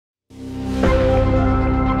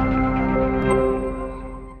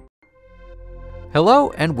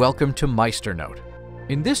Hello and welcome to MeisterNote.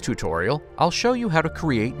 In this tutorial, I'll show you how to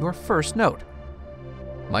create your first note.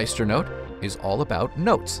 MeisterNote is all about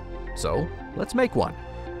notes, so let's make one.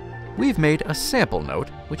 We've made a sample note,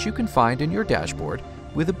 which you can find in your dashboard,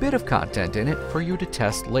 with a bit of content in it for you to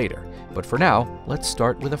test later. But for now, let's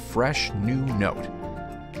start with a fresh new note.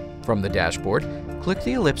 From the dashboard, click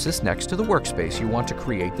the ellipsis next to the workspace you want to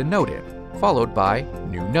create the note in, followed by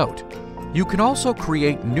New Note. You can also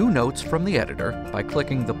create new notes from the editor by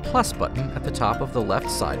clicking the plus button at the top of the left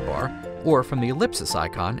sidebar or from the ellipsis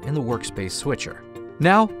icon in the workspace switcher.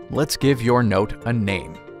 Now, let's give your note a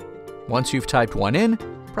name. Once you've typed one in,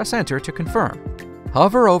 press Enter to confirm.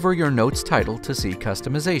 Hover over your note's title to see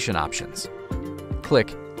customization options.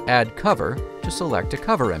 Click Add Cover to select a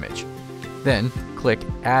cover image. Then, click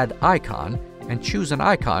Add Icon and choose an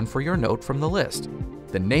icon for your note from the list.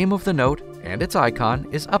 The name of the note and its icon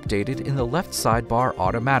is updated in the left sidebar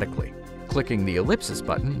automatically. Clicking the ellipsis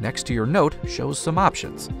button next to your note shows some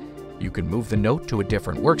options. You can move the note to a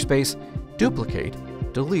different workspace, duplicate,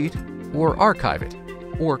 delete, or archive it,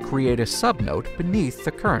 or create a subnote beneath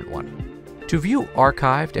the current one. To view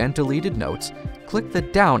archived and deleted notes, click the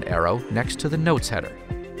down arrow next to the notes header.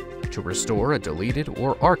 To restore a deleted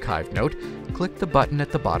or archived note, click the button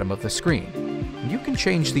at the bottom of the screen. You can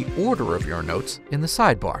change the order of your notes in the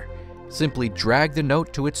sidebar. Simply drag the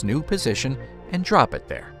note to its new position and drop it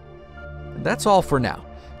there. That's all for now.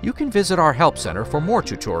 You can visit our Help Center for more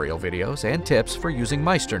tutorial videos and tips for using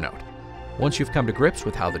MeisterNote. Once you've come to grips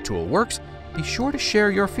with how the tool works, be sure to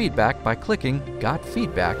share your feedback by clicking Got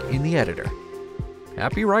Feedback in the editor.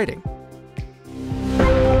 Happy writing!